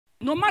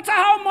No matter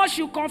how much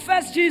you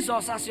confess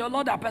Jesus as your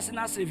Lord and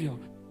personal Savior,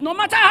 no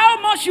matter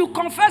how much you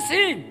confess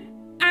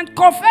Him and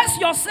confess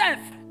yourself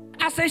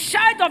as a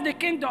child of the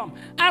kingdom,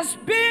 as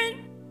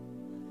being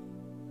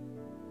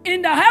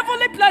in the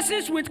heavenly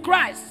places with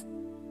Christ,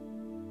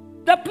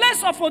 the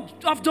place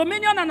of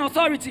dominion and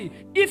authority,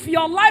 if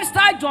your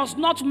lifestyle does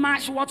not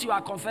match what you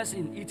are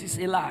confessing, it is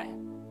a lie.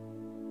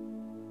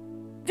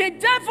 The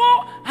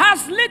devil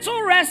has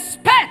little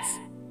respect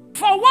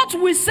for what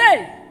we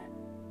say,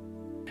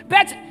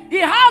 but he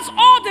has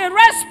all the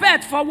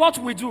respect for what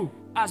we do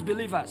as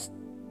believers.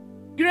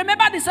 You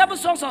remember the 7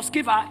 sons of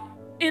Sceva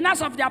in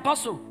Acts of the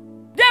Apostle?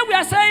 They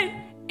were saying,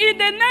 in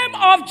the name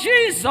of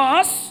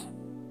Jesus,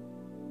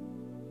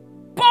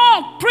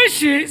 Paul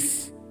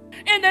preaches,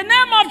 in the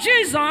name of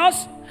Jesus, I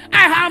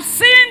have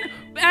seen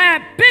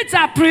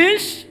Peter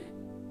preach,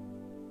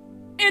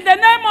 in the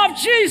name of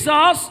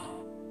Jesus,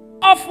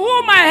 of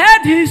whom I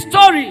heard his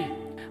story,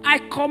 I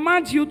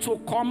command you to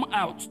come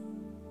out.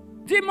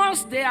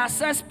 Demons, they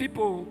assess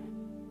people.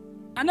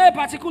 I know a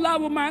particular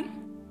woman,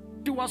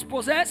 she was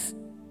possessed,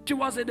 she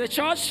was in the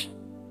church,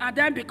 and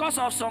then because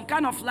of some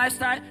kind of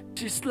lifestyle,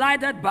 she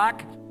slided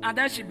back, and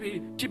then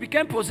she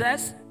became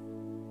possessed.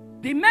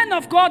 The men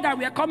of God that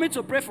were coming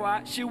to pray for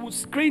her, she would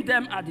screen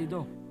them at the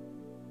door.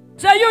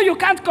 Say, you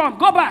can't come,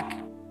 go back.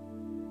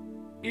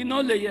 In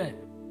only here.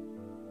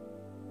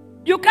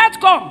 You can't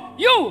come.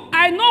 You,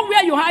 I know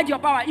where you hide your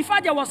power. In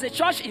fact, there was a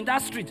church in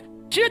that street.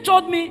 She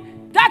told me,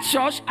 that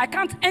church, I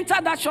can't enter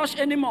that church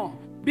anymore.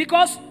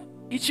 Because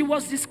she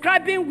was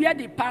describing where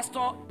the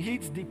pastor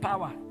hides the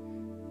power.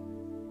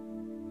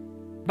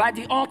 By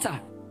the altar.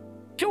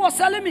 She was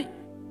telling me.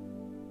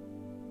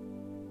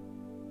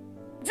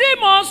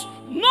 Demons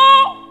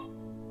know,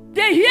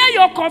 they hear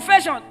your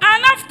confession.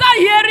 And after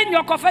hearing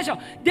your confession,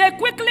 they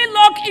quickly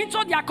log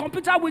into their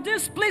computer within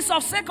splits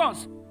of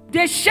seconds.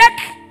 They check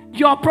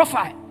your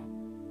profile.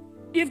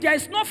 If there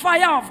is no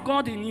fire of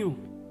God in you,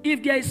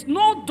 if there is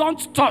no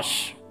don't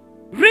touch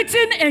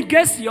written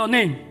against your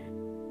name,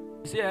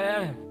 you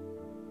say,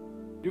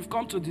 you've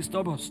come to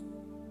disturb us.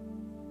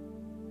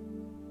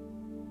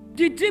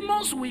 The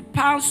demons will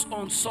pounce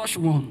on such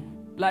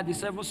one, like the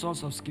 7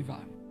 sons of Sceva.